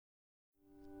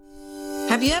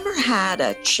Have you ever had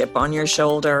a chip on your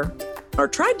shoulder or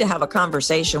tried to have a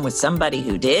conversation with somebody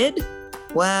who did?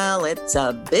 Well, it's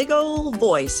a big old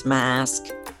voice mask,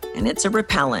 and it's a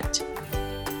repellent.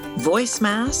 Voice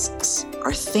masks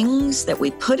are things that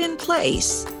we put in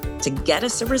place to get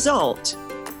us a result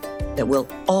that will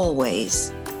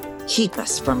always keep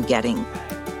us from getting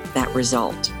that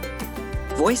result.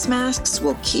 Voice masks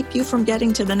will keep you from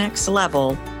getting to the next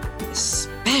level,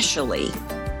 especially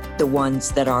the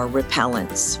ones that are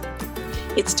repellents.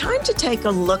 It's time to take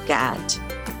a look at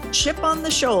chip on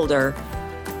the shoulder,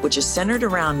 which is centered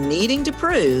around needing to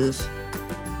prove,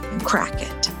 and crack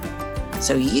it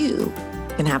so you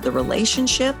can have the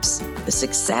relationships, the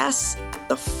success,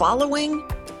 the following,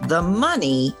 the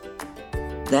money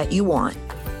that you want.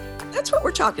 That's what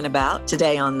we're talking about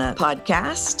today on the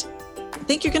podcast. I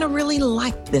think you're going to really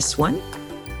like this one,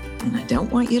 and I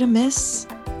don't want you to miss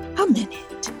a minute.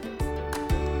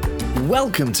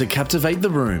 Welcome to Captivate the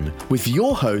Room with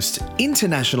your host,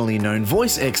 internationally known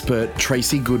voice expert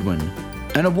Tracy Goodwin,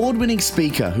 an award-winning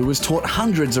speaker who has taught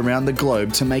hundreds around the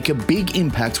globe to make a big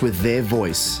impact with their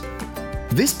voice.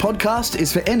 This podcast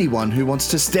is for anyone who wants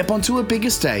to step onto a bigger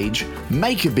stage,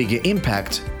 make a bigger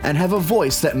impact, and have a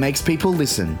voice that makes people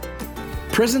listen.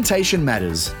 Presentation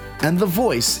matters, and the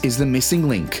voice is the missing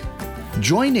link.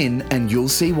 Join in and you'll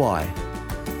see why.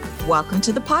 Welcome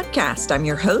to the podcast. I'm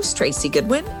your host, Tracy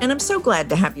Goodwin, and I'm so glad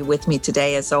to have you with me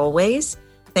today as always.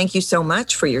 Thank you so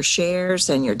much for your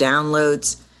shares and your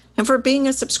downloads and for being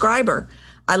a subscriber.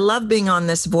 I love being on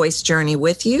this voice journey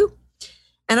with you.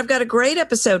 And I've got a great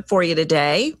episode for you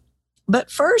today. But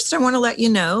first, I want to let you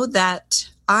know that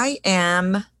I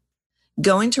am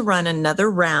going to run another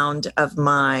round of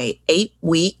my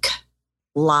 8-week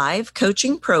live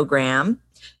coaching program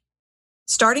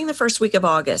starting the first week of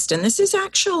August. And this is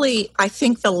actually, I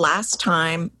think, the last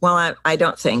time, well, I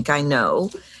don't think, I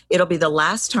know, it'll be the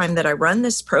last time that I run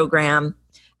this program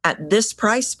at this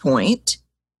price point.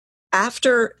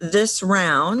 After this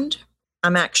round,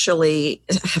 I'm actually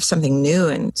have something new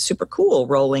and super cool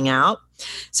rolling out.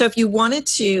 So if you wanted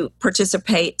to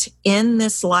participate in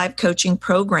this live coaching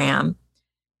program,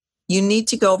 you need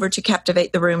to go over to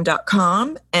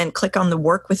captivatetheroom.com and click on the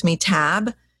Work With Me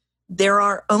tab. There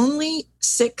are only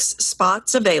 6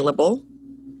 spots available,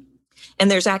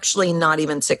 and there's actually not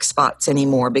even 6 spots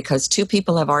anymore because 2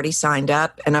 people have already signed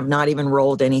up and I've not even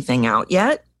rolled anything out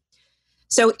yet.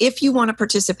 So if you want to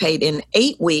participate in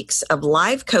 8 weeks of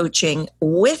live coaching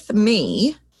with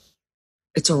me,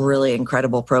 it's a really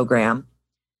incredible program.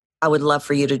 I would love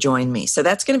for you to join me. So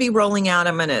that's going to be rolling out.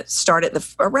 I'm going to start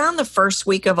at around the first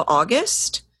week of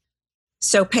August.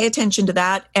 So pay attention to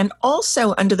that. And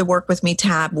also under the Work With Me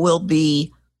tab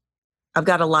I've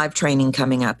got a live training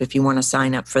coming up if you want to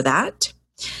sign up for that.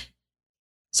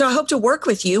 So I hope to work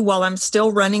with you while I'm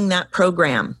still running that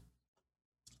program.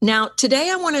 Now, today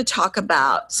I want to talk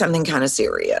about something kind of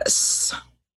serious.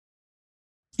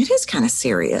 It is kind of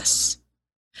serious.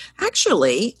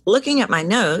 Actually, looking at my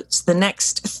notes, the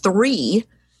next 3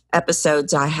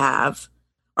 episodes I have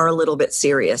are a little bit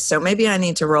serious. So maybe I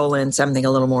need to roll in something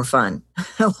a little more fun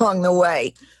along the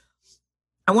way.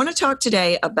 I'm going to talk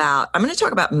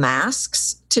about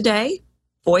masks today,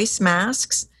 voice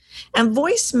masks. And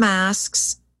voice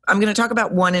masks, I'm going to talk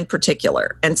about one in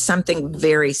particular and something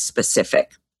very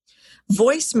specific.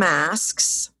 Voice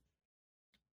masks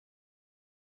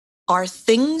are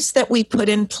things that we put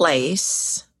in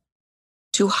place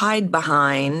to hide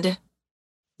behind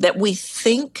that we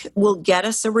think will get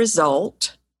us a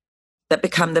result that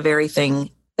become the very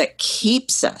thing that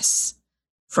keeps us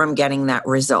from getting that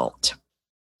result.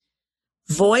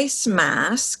 Voice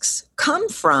masks come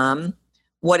from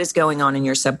what is going on in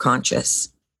your subconscious.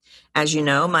 As you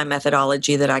know, my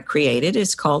methodology that I created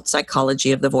is called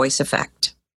Psychology of the Voice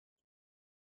Effect.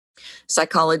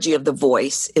 Psychology of the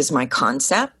voice is my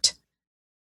concept.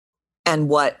 And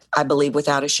what I believe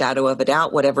without a shadow of a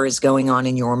doubt, whatever is going on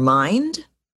in your mind,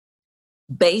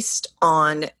 based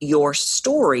on your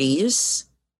stories,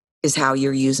 is how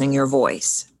you're using your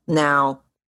voice. Now,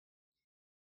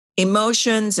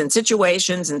 emotions and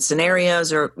situations and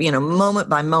scenarios are, moment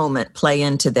by moment play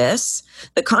into this.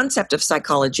 The concept of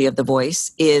psychology of the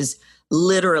voice is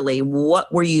literally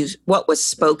what was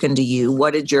spoken to you?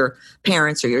 What did your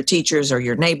parents or your teachers or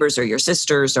your neighbors or your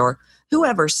sisters or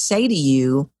whoever say to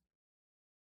you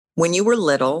when you were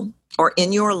little or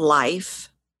in your life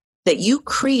that you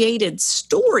created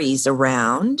stories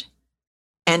around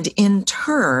and in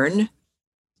turn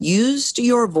used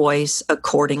your voice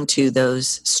according to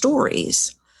those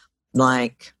stories?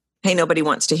 Like, hey, nobody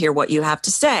wants to hear what you have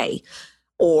to say,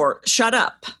 or shut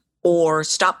up, or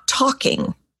stop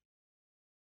talking.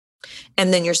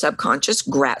 And then your subconscious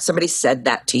somebody said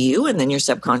that to you, and then your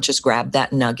subconscious grabbed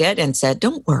that nugget and said,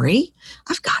 don't worry,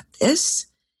 I've got this.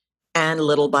 And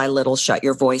little by little, shut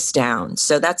your voice down.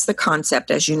 So that's the concept,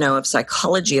 as you know, of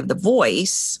psychology of the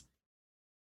voice.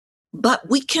 But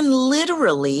we can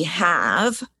literally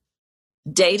have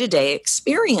day-to-day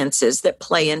experiences that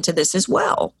play into this as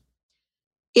well.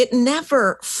 It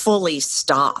never fully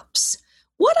stops.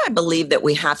 What I believe that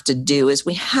we have to do is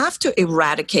we have to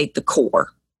eradicate the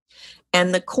core.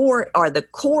 And the core are the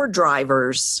core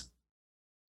drivers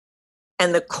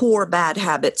and the core bad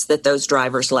habits that those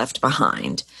drivers left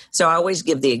behind. So I always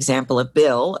give the example of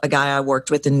Bill, a guy I worked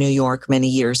with in New York many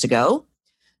years ago,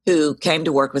 who came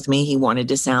to work with me. He wanted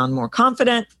to sound more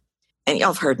confident. And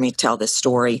y'all have heard me tell this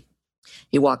story.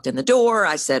 He walked in the door.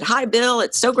 I said, hi, Bill.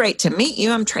 It's so great to meet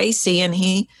you. I'm Tracy. And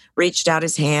he reached out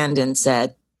his hand and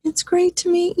said, it's great to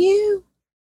meet you.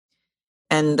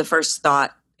 And the first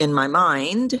thought in my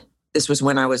mind, this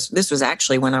was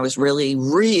actually when I was really,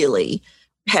 really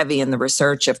heavy in the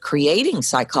research of creating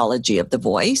psychology of the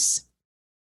voice.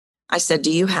 I said,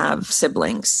 do you have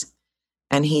siblings?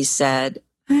 And he said,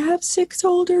 I have 6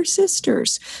 older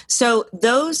sisters. So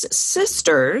those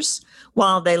sisters,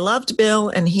 while they loved Bill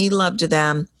and he loved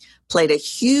them, played a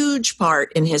huge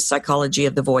part in his psychology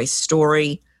of the voice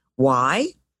story. Why?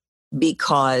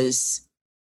 Because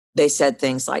they said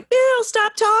things like, Bill,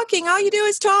 stop talking. All you do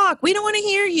is talk. We don't want to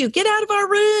hear you. Get out of our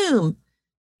room.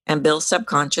 And Bill's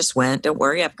subconscious went, don't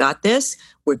worry, I've got this.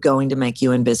 We're going to make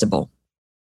you invisible.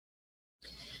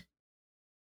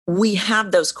 We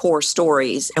have those core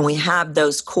stories and we have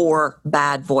those core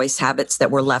bad voice habits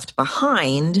that were left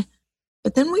behind.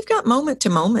 But then we've got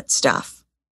moment-to-moment stuff.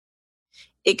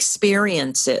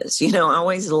 Experiences. I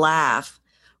always laugh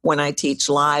when I teach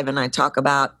live and I talk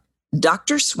about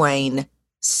Dr. Swain,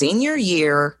 senior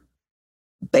year,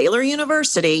 Baylor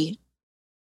University.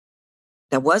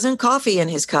 There wasn't coffee in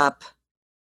his cup.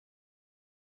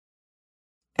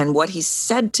 And what he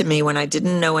said to me when I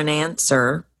didn't know an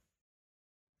answer,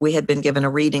 we had been given a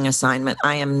reading assignment.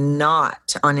 I am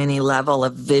not on any level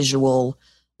of visual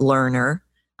learner.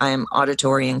 I am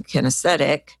auditory and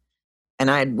kinesthetic.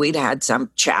 And we'd had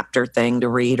some chapter thing to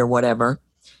read or whatever.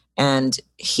 And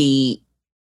he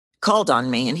called on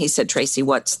me and he said, Tracy,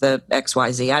 what's the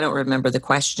XYZ? I don't remember the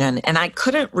question. And I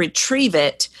couldn't retrieve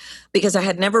it because I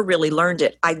had never really learned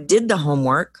it. I did the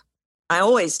homework. I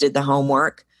always did the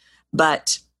homework,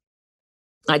 but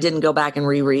I didn't go back and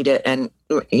reread it and,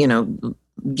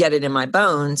 get it in my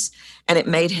bones. And it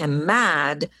made him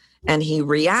mad and he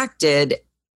reacted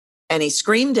and he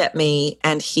screamed at me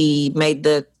and he made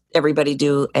everybody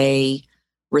do a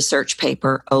research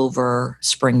paper over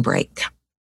spring break.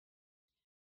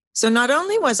 So not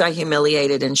only was I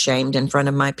humiliated and shamed in front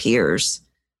of my peers,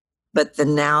 but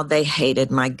now they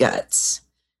hated my guts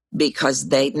because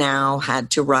they now had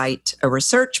to write a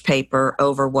research paper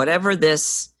over whatever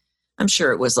this, I'm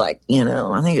sure it was like,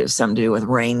 I think it was something to do with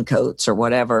raincoats or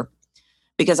whatever,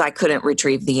 because I couldn't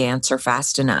retrieve the answer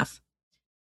fast enough.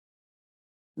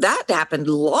 That happened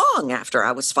long after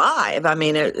I was 5. I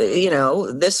mean,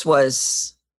 this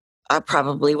was, I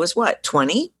probably was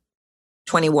 20,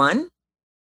 21?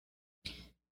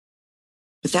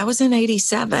 But that was in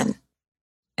 87.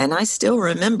 And I still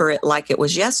remember it like it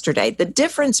was yesterday. The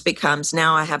difference becomes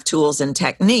now I have tools and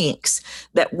techniques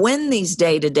that when these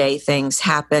day-to-day things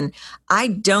happen, I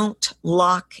don't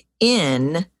lock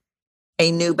in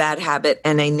a new bad habit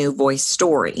and a new voice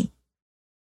story.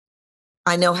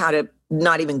 I know how to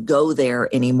not even go there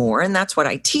anymore, and that's what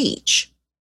I teach.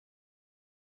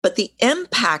 But the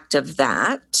impact of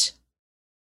that,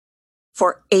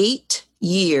 for 8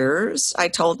 years, I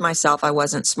told myself I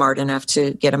wasn't smart enough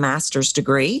to get a master's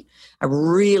degree. I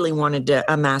really wanted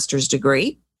a master's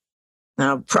degree.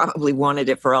 I probably wanted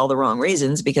it for all the wrong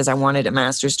reasons because I wanted a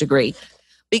master's degree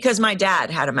because my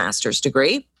dad had a master's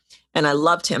degree and I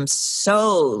loved him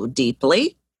so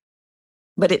deeply.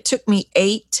 But it took me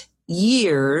 8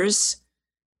 years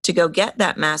to go get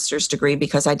that master's degree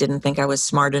because I didn't think I was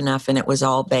smart enough, and it was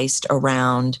all based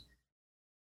around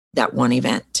that one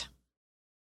event.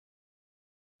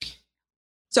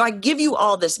 So I give you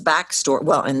all this backstory.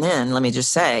 Well, and then let me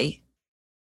just say,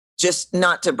 just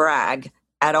not to brag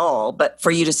at all, but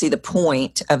for you to see the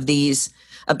point of the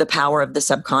power of the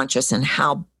subconscious and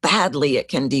how badly it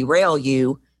can derail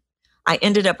you. I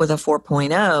ended up with a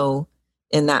 4.0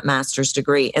 in that master's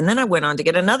degree. And then I went on to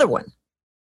get another one.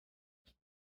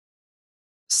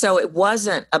 So it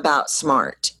wasn't about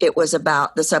smart. It was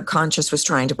about the subconscious was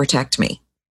trying to protect me.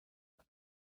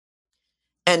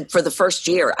 And for the first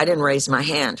year, I didn't raise my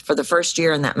hand. For the first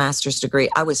year in that master's degree,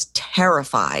 I was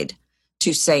terrified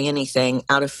to say anything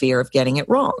out of fear of getting it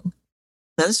wrong.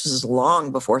 Now, this was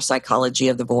long before psychology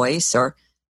of the voice or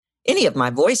any of my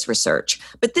voice research,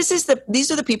 but these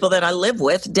are the people that I live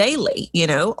with daily,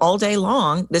 all day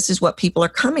long. This is what people are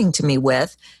coming to me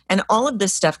with. And all of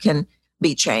this stuff can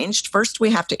be changed. First, we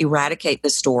have to eradicate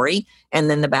the story and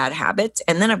then the bad habits.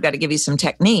 And then I've got to give you some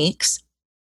techniques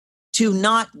to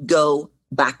not go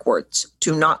backwards,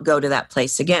 to not go to that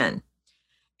place again.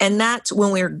 And that's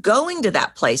when we're going to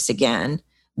that place again,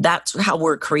 that's how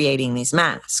we're creating these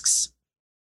masks.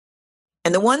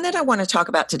 And the one that I want to talk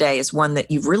about today is one that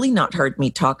you've really not heard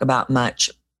me talk about much,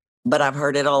 but I've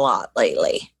heard it a lot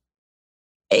lately.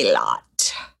 A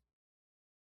lot.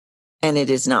 And it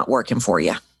is not working for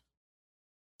you.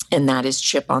 And that is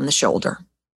chip on the shoulder.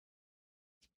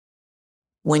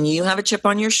 When you have a chip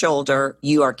on your shoulder,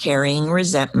 you are carrying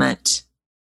resentment.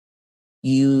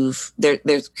 There's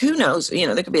who knows,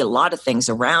 there could be a lot of things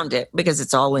around it because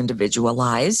it's all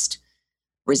individualized.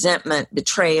 Resentment,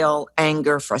 betrayal,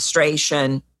 anger,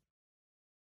 frustration.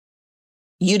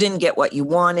 You didn't get what you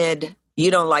wanted. You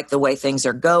don't like the way things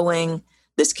are going.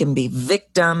 This can be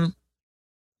victim.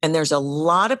 And there's a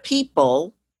lot of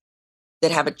people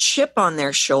that have a chip on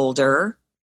their shoulder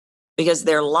because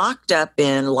they're locked up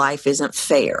in life isn't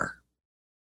fair.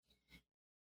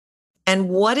 And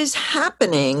what is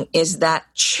happening is that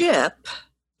chip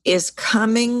is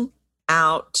coming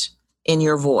out in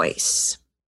your voice.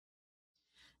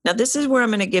 Now, this is where I'm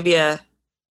going to give you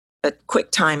a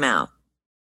quick timeout.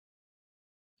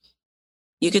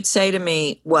 You could say to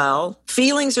me, well,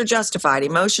 feelings are justified,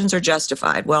 emotions are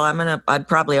justified. Well, I'd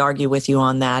probably argue with you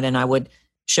on that, and I would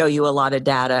show you a lot of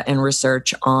data and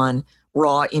research on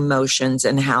raw emotions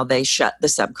and how they shut the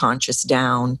subconscious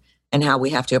down and how we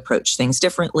have to approach things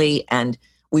differently. And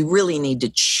we really need to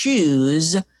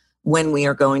choose when we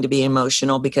are going to be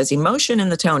emotional, because emotion in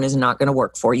the tone is not going to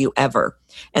work for you ever.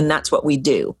 And that's what we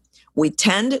do. We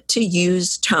tend to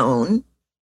use tone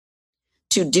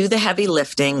to do the heavy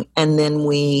lifting, and then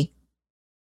we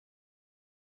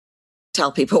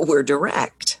tell people we're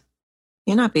direct.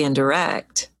 You're not being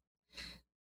direct.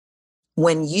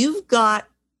 When you've got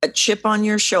a chip on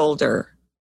your shoulder,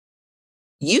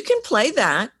 you can play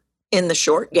that in the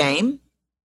short game,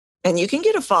 and you can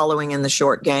get a following in the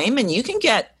short game, and you can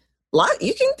get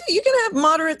you can have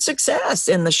moderate success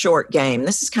in the short game.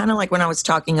 This is kind of like when I was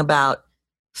talking about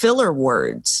filler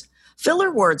words. Filler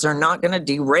words are not going to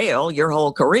derail your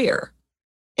whole career.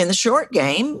 In the short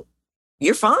game,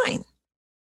 you're fine.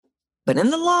 But in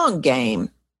the long game,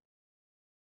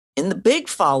 in the big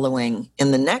following,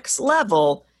 in the next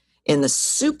level, in the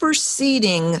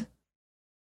superseding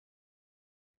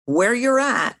where you're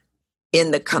at,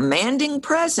 in the commanding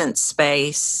presence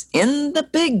space, in the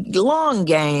big long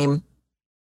game,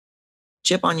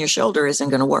 chip on your shoulder isn't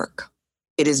going to work.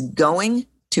 It is going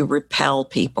to repel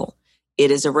people.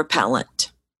 It is a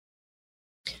repellent.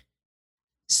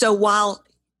 So while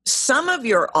some of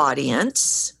your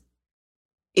audience,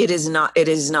 they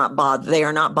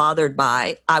are not bothered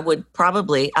by,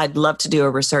 I'd love to do a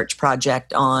research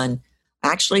project on,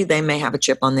 actually, they may have a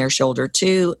chip on their shoulder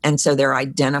too. And so they're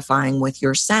identifying with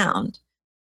your sound.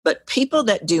 But people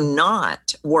that do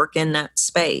not work in that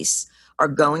space are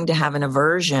going to have an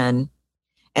aversion,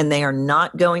 and they are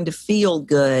not going to feel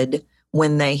good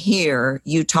when they hear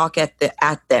you talk at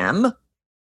them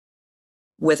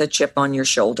with a chip on your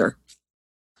shoulder.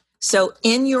 So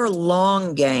in your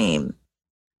long game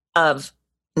of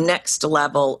next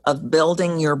level of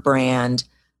building your brand,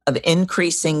 of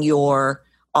increasing your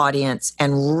audience,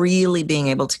 and really being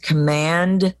able to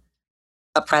command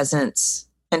a presence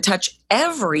and touch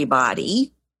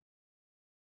everybody,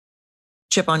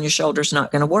 chip on your shoulder is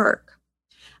not going to work.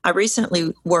 I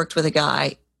recently worked with a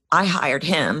guy. I hired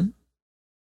him,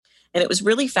 and it was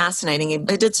really fascinating. He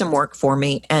did some work for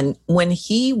me. And when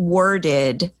he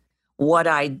worded what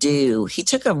I do, he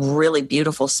took a really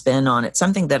beautiful spin on it,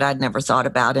 something that I'd never thought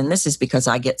about. And this is because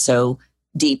I get so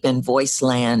deep in voice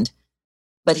land.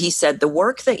 But he said, the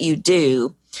work that you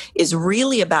do is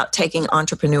really about taking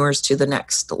entrepreneurs to the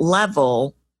next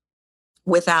level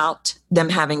without them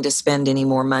having to spend any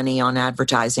more money on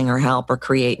advertising or help or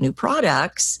create new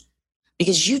products,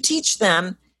 because you teach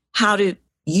them how to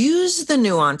use the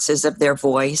nuances of their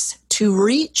voice to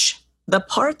reach the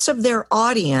parts of their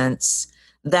audience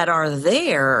that are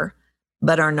there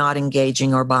but are not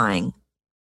engaging or buying.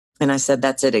 And I said,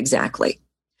 that's it exactly.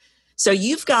 So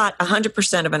you've got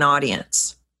 100% of an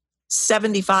audience,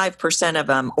 75% of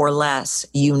them or less,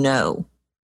 you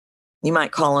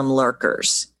might call them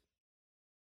lurkers.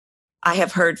 I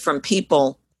have heard from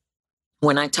people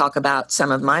when I talk about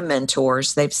some of my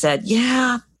mentors, they've said,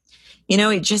 yeah,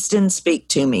 he just didn't speak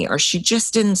to me, or she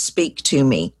just didn't speak to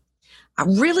me.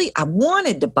 I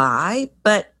wanted to buy,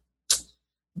 but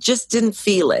just didn't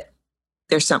feel it.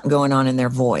 There's something going on in their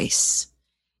voice.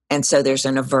 And so there's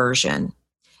an aversion.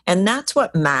 And that's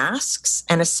what masks,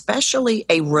 and especially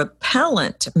a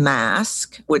repellent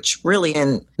mask, which really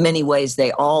in many ways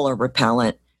they all are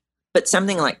repellent, but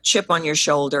something like chip on your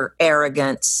shoulder,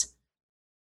 arrogance,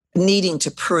 needing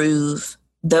to prove,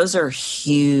 those are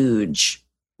huge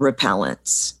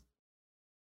repellents.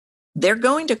 They're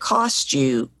going to cost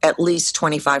you at least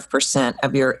 25%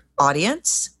 of your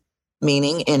audience,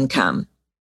 meaning income.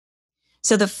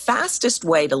 So the fastest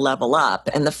way to level up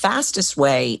and the fastest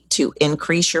way to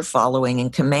increase your following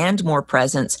and command more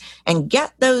presence and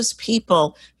get those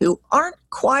people who aren't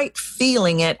quite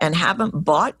feeling it and haven't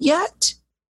bought yet,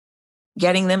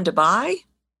 getting them to buy,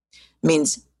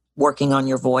 means working on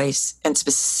your voice and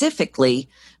specifically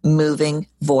moving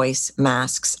voice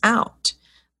masks out.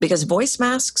 Because voice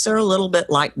masks are a little bit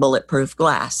like bulletproof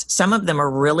glass. Some of them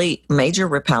are really major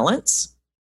repellents.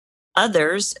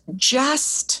 Others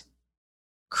just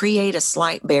create a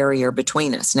slight barrier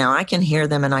between us. Now, I can hear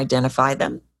them and identify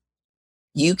them.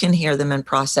 You can hear them and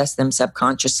process them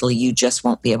subconsciously. You just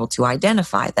won't be able to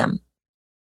identify them.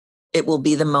 It will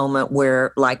be the moment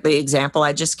where, like the example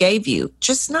I just gave you,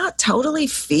 just not totally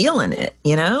feeling it.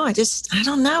 I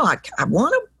don't know. I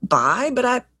want to buy,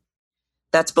 but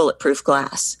that's bulletproof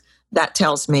glass. That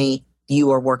tells me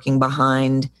you are working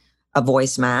behind a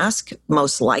voice mask,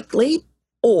 most likely,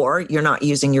 or you're not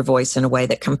using your voice in a way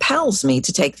that compels me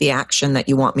to take the action that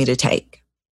you want me to take.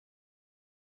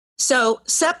 So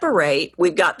separate,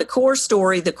 we've got the core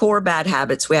story, the core bad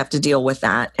habits, we have to deal with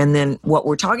that. And then what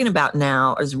we're talking about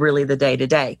now is really the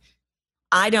day-to-day.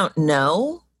 I don't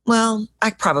know. Well, I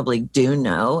probably do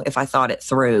know if I thought it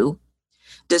through.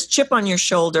 Does chip on your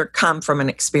shoulder come from an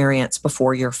experience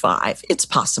before you're 5? It's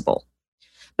possible.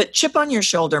 But chip on your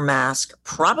shoulder mask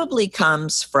probably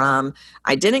comes from,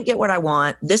 I didn't get what I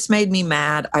want. This made me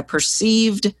mad. I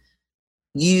perceived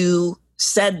you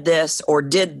said this or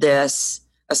did this.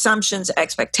 Assumptions,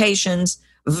 expectations,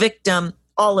 victim,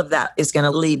 all of that is going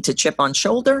to lead to chip on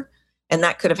shoulder. And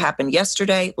that could have happened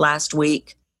yesterday, last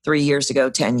week, 3 years ago,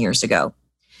 10 years ago.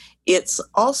 It's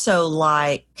also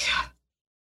like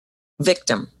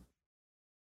victim.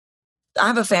 I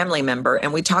have a family member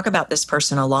and we talk about this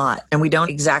person a lot and we don't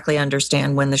exactly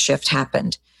understand when the shift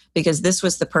happened, because this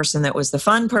was the person that was the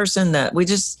fun person that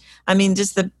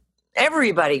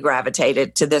everybody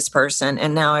gravitated to this person,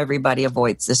 and now everybody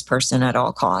avoids this person at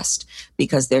all cost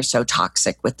because they're so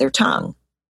toxic with their tongue.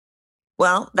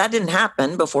 Well, that didn't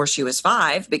happen before she was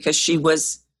 5 because she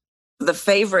was the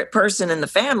favorite person in the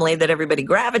family that everybody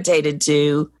gravitated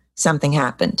to. Something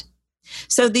happened.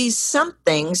 So these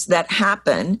somethings that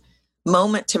happen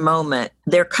moment to moment,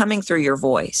 they're coming through your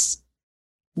voice.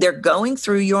 They're going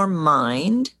through your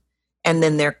mind, and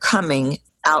then they're coming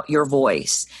out your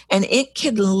voice. And it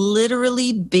could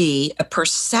literally be a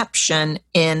perception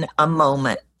in a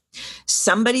moment.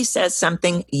 Somebody says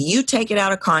something, you take it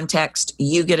out of context,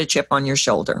 you get a chip on your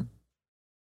shoulder.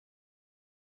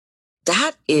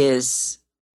 That is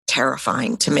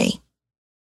terrifying to me.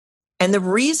 And the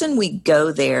reason we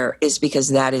go there is because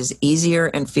that is easier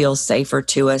and feels safer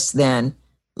to us than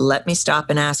let me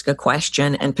stop and ask a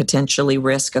question and potentially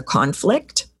risk a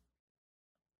conflict.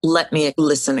 Let me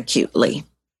listen acutely.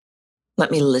 Let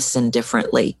me listen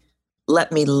differently.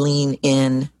 Let me lean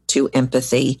in to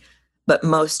empathy. But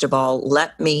most of all,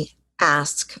 let me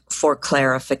ask for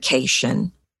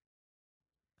clarification.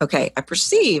 Okay, I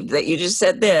perceived that you just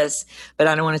said this, but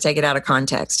I don't want to take it out of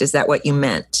context. Is that what you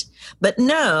meant? But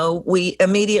no, we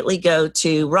immediately go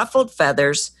to ruffled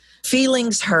feathers,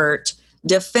 feelings hurt,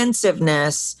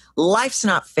 defensiveness, life's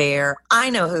not fair, I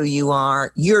know who you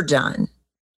are, you're done.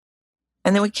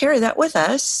 And then we carry that with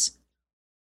us,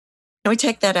 and we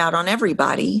take that out on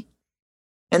everybody,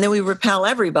 and then we repel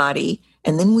everybody,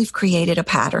 and then we've created a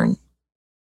pattern.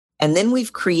 And then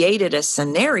we've created a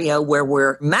scenario where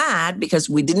we're mad because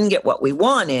we didn't get what we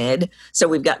wanted. So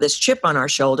we've got this chip on our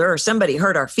shoulder, or somebody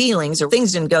hurt our feelings, or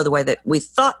things didn't go the way that we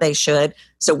thought they should.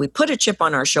 So we put a chip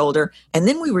on our shoulder, and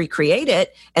then we recreate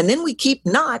it. And then we keep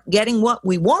not getting what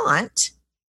we want.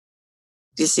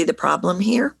 Do you see the problem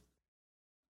here?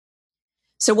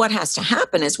 So what has to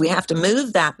happen is we have to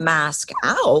move that mask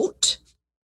out,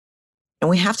 and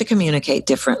we have to communicate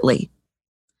differently.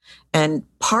 And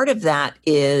part of that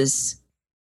is,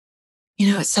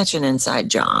 it's such an inside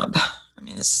job.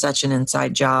 It's such an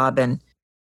inside job. And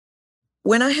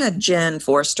when I had Jen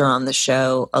Forster on the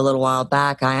show a little while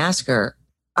back, I asked her,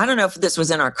 I don't know if this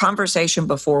was in our conversation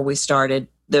before we started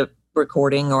the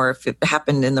recording or if it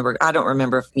happened I don't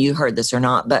remember if you heard this or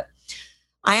not, but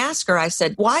I asked her, I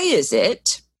said, why is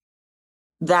it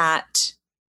that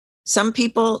some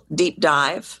people deep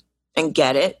dive and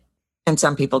get it, and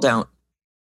some people don't?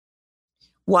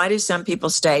 Why do some people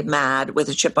stay mad with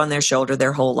a chip on their shoulder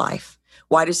their whole life?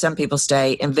 Why do some people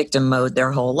stay in victim mode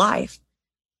their whole life?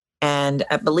 And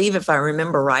I believe, if I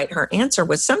remember right, her answer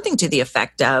was something to the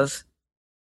effect of,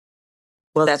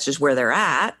 well, that's just where they're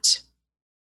at.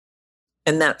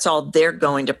 And that's all they're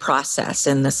going to process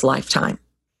in this lifetime.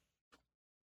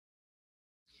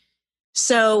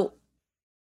 So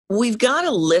we've got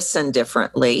to listen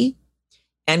differently,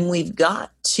 and we've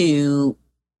got to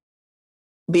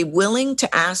be willing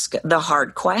to ask the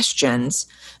hard questions,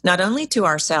 not only to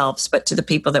ourselves, but to the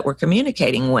people that we're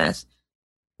communicating with.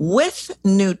 With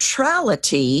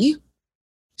neutrality,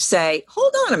 say,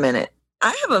 hold on a minute.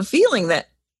 I have a feeling that,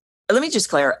 let me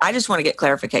just I just want to get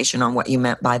clarification on what you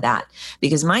meant by that,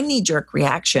 because my knee-jerk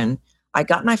reaction, I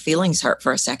got my feelings hurt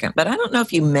for a second, but I don't know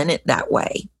if you meant it that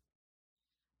way.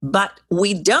 But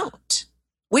we don't.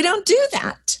 We don't do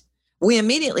that. We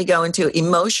immediately go into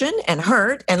emotion and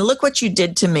hurt, and look what you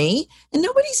did to me, and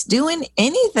nobody's doing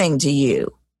anything to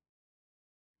you.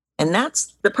 And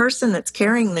that's the person that's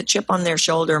carrying the chip on their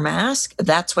shoulder mask.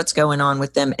 That's what's going on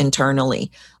with them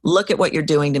internally. Look at what you're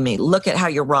doing to me. Look at how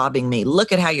you're robbing me.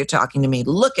 Look at how you're talking to me.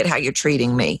 Look at how you're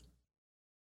treating me.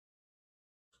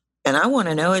 And I want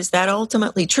to know, is that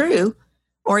ultimately true,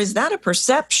 or is that a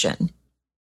perception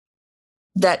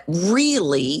that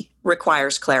really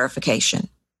requires clarification?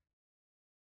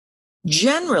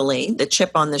 Generally, the chip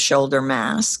on the shoulder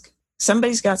mask,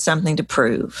 somebody's got something to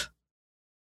prove.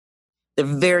 They're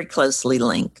very closely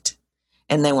linked,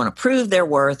 and they want to prove their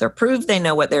worth, or prove they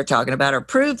know what they're talking about, or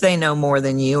prove they know more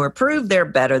than you, or prove they're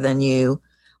better than you,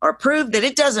 or prove that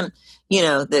it doesn't,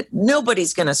 that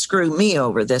nobody's going to screw me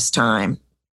over this time.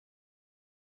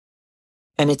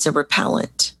 And it's a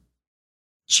repellent.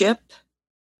 Chip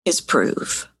is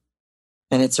proof,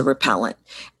 and it's a repellent.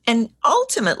 And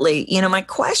ultimately, my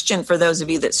question for those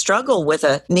of you that struggle with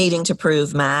a needing to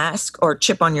prove mask or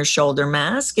chip on your shoulder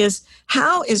mask is,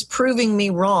 how is proving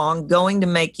me wrong going to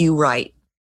make you right?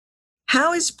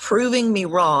 How is proving me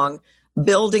wrong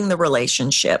building the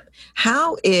relationship?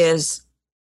 How is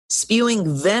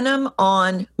spewing venom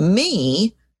on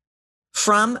me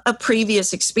from a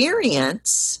previous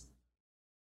experience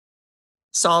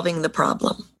solving the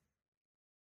problem?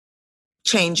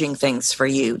 Changing things for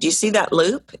you. Do you see that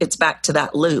loop? It's back to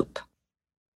that loop.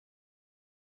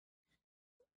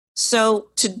 So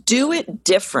to do it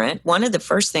different, one of the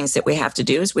first things that we have to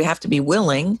do is we have to be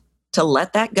willing to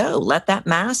let that go, let that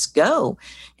mask go.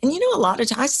 And a lot of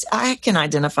times I can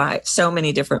identify so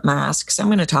many different masks. I'm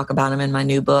going to talk about them in my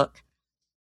new book.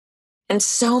 And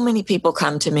so many people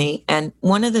come to me, and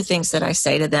one of the things that I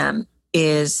say to them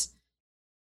is,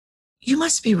 you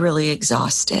must be really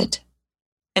exhausted.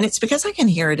 And it's because I can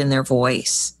hear it in their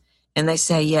voice. And they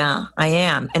say, yeah, I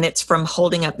am. And it's from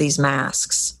holding up these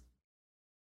masks.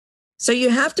 So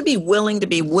you have to be willing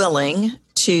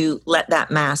to let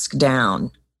that mask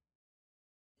down.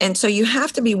 And so you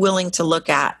have to be willing to look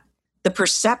at the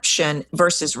perception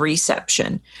versus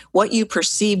reception. What you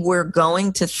perceive we're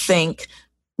going to think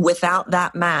without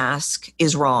that mask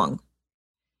is wrong.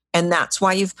 And that's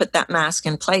why you've put that mask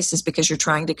in place, is because you're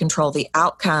trying to control the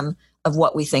outcome of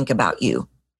what we think about you.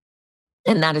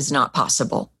 And that is not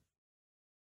possible.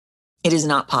 It is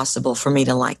not possible for me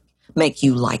to make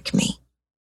you like me.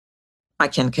 I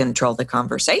can control the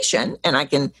conversation, and I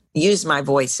can use my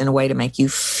voice in a way to make you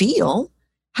feel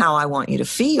how I want you to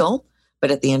feel. But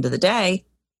at the end of the day,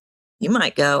 you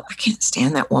might go, I can't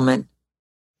stand that woman.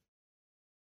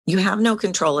 You have no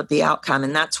control of the outcome,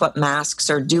 and that's what masks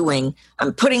are doing.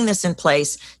 I'm putting this in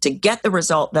place to get the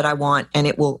result that I want, and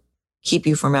it will keep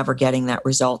you from ever getting that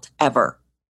result, ever.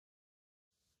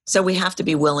 So we have to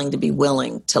be willing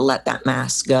to let that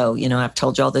mask go. I've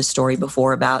told you all this story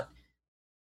before about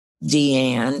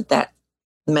Deanne, that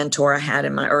mentor I had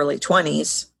in my early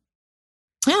 20s.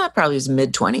 Yeah, I probably was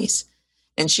mid-20s.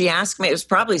 And she asked me,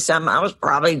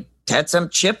 had some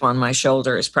chip on my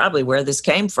shoulder is probably where this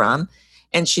came from.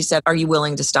 And she said, are you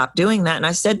willing to stop doing that? And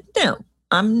I said, no,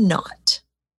 I'm not.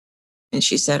 And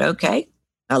she said, okay.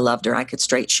 I loved her. I could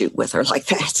straight shoot with her like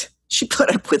that. She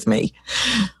put up with me.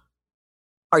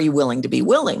 Are you willing to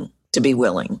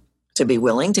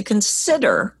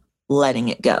consider letting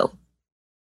it go?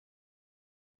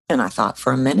 And I thought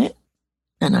for a minute,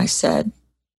 and I said,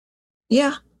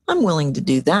 yeah, I'm willing to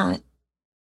do that.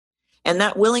 And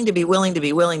that willing to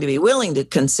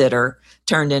consider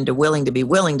turned into willing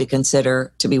to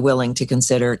consider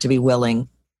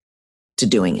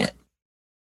doing it.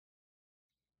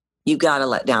 You got to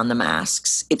let down the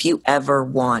masks. If you ever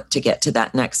want to get to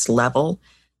that next level,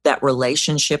 that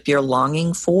relationship you're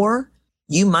longing for,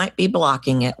 you might be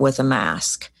blocking it with a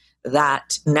mask.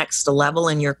 That next level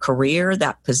in your career,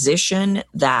 that position,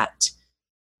 that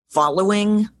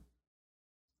following,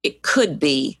 it could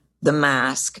be the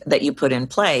mask that you put in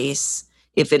place.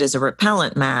 If it is a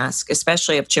repellent mask,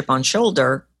 especially of chip on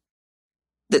shoulder,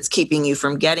 that's keeping you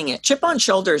from getting it. Chip on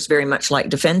shoulder is very much like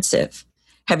defensive.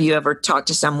 Have you ever talked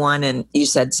to someone and you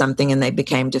said something and they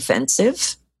became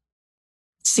defensive?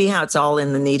 See how it's all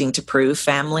in the needing to prove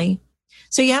family?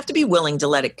 So you have to be willing to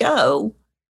let it go.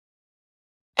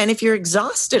 And if you're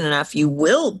exhausted enough, you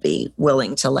will be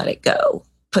willing to let it go.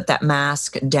 Put that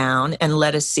mask down and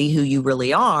let us see who you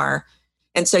really are.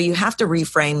 And so you have to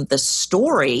reframe the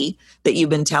story that you've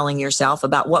been telling yourself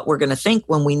about what we're going to think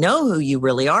when we know who you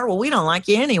really are. Well, we don't like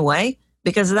you anyway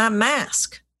because of that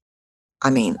mask. I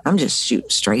mean, I'm just shooting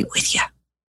straight with you.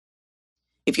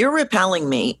 If you're repelling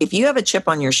me, if you have a chip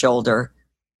on your shoulder,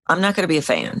 I'm not going to be a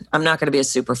fan. I'm not going to be a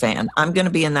super fan. I'm going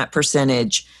to be in that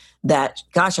percentage that,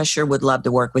 gosh, I sure would love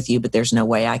to work with you, but there's no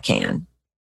way I can.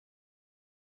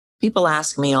 People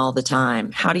ask me all the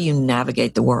time, how do you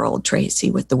navigate the world,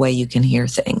 Tracy, with the way you can hear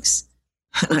things?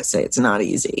 And I say, it's not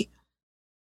easy.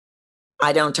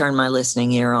 I don't turn my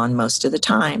listening ear on most of the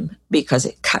time because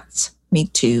it cuts me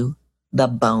to the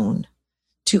bone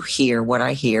to hear what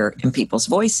I hear in people's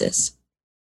voices.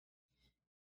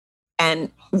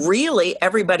 And really,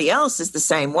 everybody else is the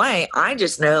same way. I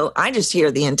just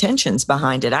hear the intentions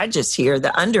behind it. I just hear the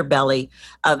underbelly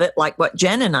of it, like what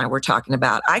Jen and I were talking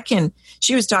about.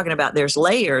 She was talking about there's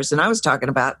layers, and I was talking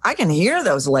about, I can hear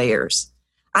those layers.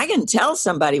 I can tell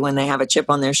somebody when they have a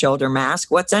chip on their shoulder mask,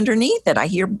 what's underneath it. I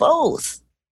hear both.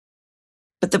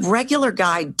 But the regular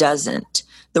guy doesn't.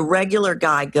 The regular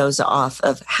guy goes off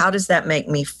of, how does that make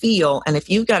me feel? And if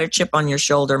you've got a chip on your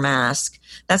shoulder mask,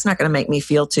 that's not going to make me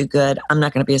feel too good. I'm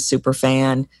not going to be a super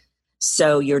fan.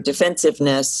 So your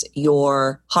defensiveness,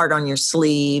 your heart on your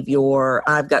sleeve, your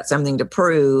I've got something to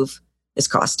prove is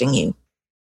costing you.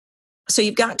 So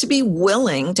you've got to be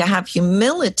willing to have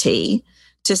humility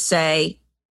to say,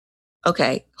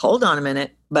 okay, hold on a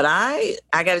minute, but I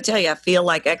got to tell you, I feel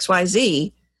like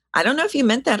XYZ. I don't know if you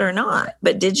meant that or not,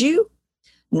 but did you?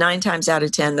 9 times out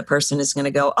of 10, the person is going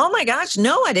to go, oh my gosh,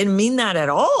 no, I didn't mean that at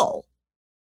all.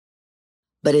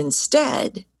 But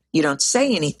instead, you don't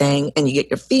say anything and you get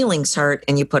your feelings hurt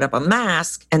and you put up a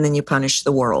mask and then you punish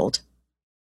the world.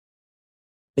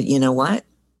 But you know what?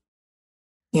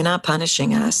 You're not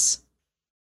punishing us.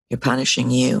 You're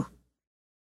punishing you.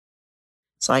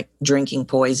 It's like drinking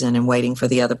poison and waiting for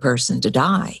the other person to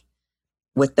die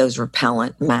with those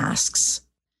repellent masks.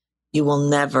 You will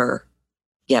never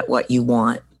get what you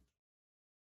want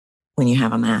when you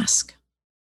have a mask.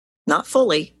 Not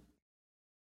fully.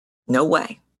 No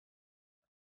way.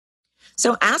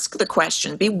 So ask the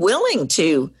question. Be willing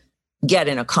to get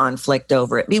in a conflict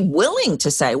over it. Be willing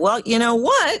to say, well, you know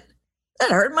what?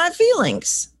 That hurt my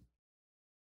feelings.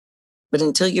 But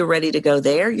until you're ready to go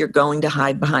there, you're going to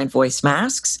hide behind voice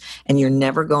masks and you're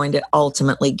never going to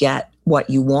ultimately get what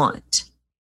you want.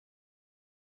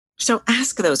 So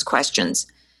ask those questions.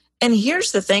 And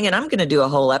here's the thing, and I'm going to do a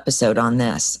whole episode on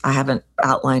this. I haven't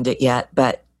outlined it yet,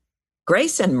 but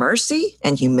grace and mercy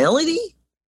and humility,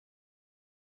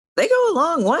 they go a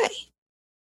long way.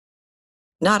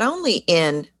 Not only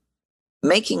in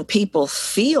making people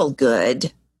feel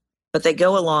good, but they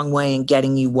go a long way in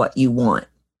getting you what you want.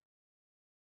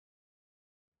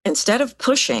 Instead of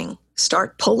pushing,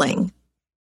 start pulling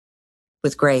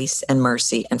with grace and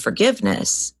mercy and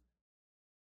forgiveness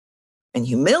and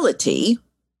humility.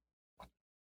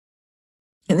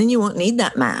 And then you won't need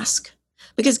that mask.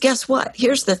 Because guess what?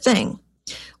 Here's the thing.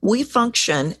 We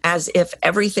function as if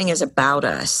everything is about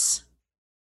us.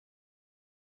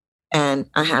 And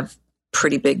I have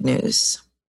pretty big news.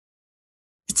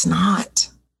 It's not.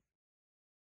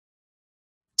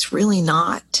 It's really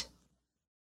not.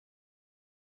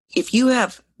 If you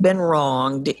have been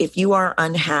wronged, if you are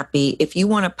unhappy, if you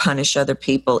want to punish other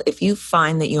people, if you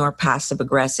find that you are passive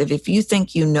aggressive, if you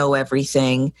think you know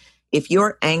everything, if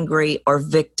you're angry or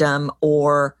victim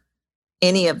or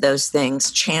any of those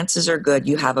things, chances are good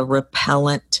you have a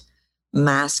repellent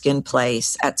mask in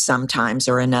place at some times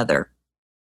or another.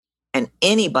 And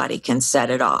anybody can set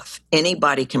it off.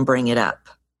 Anybody can bring it up.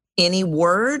 Any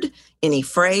word, any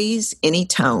phrase, any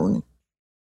tone.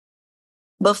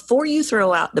 Before you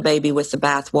throw out the baby with the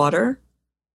bathwater,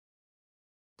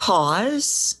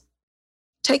 pause,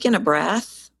 take in a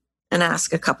breath, and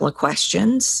ask a couple of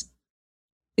questions.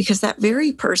 Because that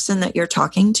very person that you're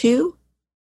talking to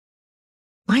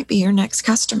might be your next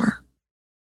customer.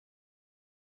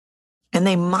 And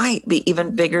they might be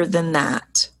even bigger than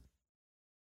that.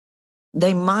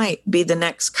 they might be the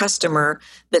next customer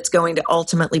that's going to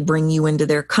ultimately bring you into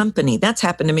their company. That's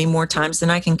happened to me more times than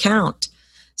I can count.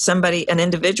 An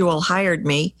individual hired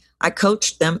me, I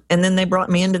coached them, and then they brought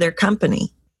me into their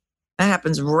company. That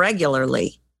happens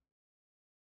regularly.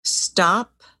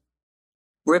 Stop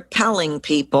repelling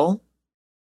people.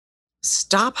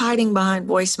 Stop hiding behind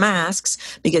voice masks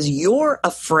because you're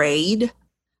afraid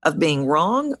of being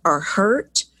wrong or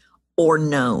hurt or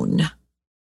known.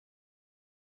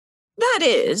 That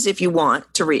is, if you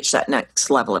want to reach that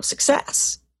next level of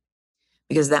success,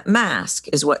 because that mask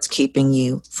is what's keeping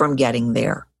you from getting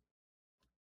there.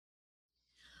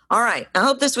 All right, I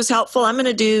hope this was helpful. I'm going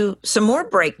to do some more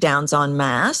breakdowns on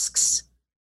masks,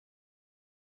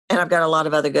 and I've got a lot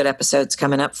of other good episodes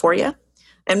coming up for you.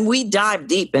 And we dive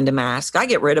deep into masks. I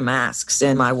get rid of masks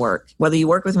in my work. Whether you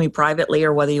work with me privately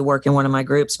or whether you work in one of my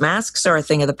groups, masks are a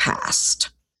thing of the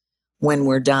past when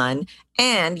we're done.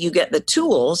 And you get the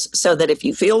tools so that if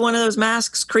you feel one of those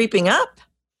masks creeping up,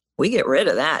 we get rid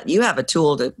of that. You have a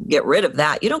tool to get rid of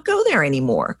that. You don't go there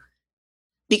anymore.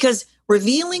 Because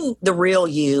revealing the real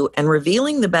you and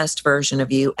revealing the best version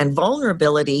of you and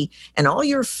vulnerability and all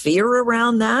your fear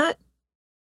around that,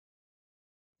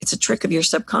 it's a trick of your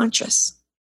subconscious.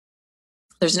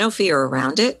 There's no fear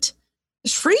around it.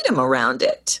 There's freedom around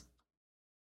it.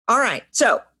 All right.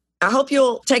 So I hope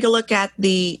you'll take a look at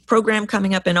the program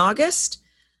coming up in August.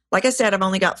 Like I said, I've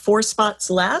only got 4 spots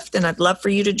left, and I'd love for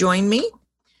you to join me.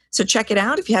 So check it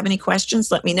out. If you have any questions,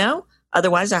 let me know.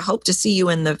 Otherwise, I hope to see you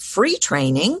in the free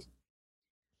training.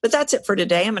 But that's it for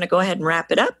today. I'm going to go ahead and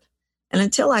wrap it up. And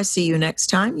until I see you next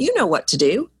time, you know what to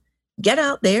do. Get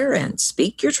out there and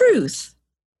speak your truth.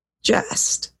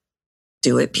 Just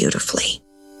do it beautifully.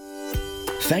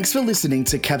 Thanks for listening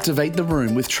to Captivate the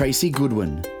Room with Tracy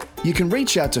Goodwin. You can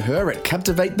reach out to her at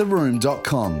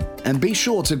captivatetheroom.com and be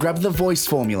sure to grab the Voice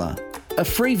Formula, a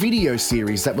free video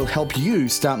series that will help you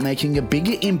start making a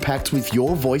bigger impact with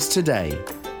your voice today.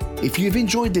 If you've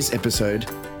enjoyed this episode,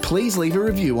 please leave a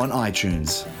review on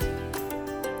iTunes.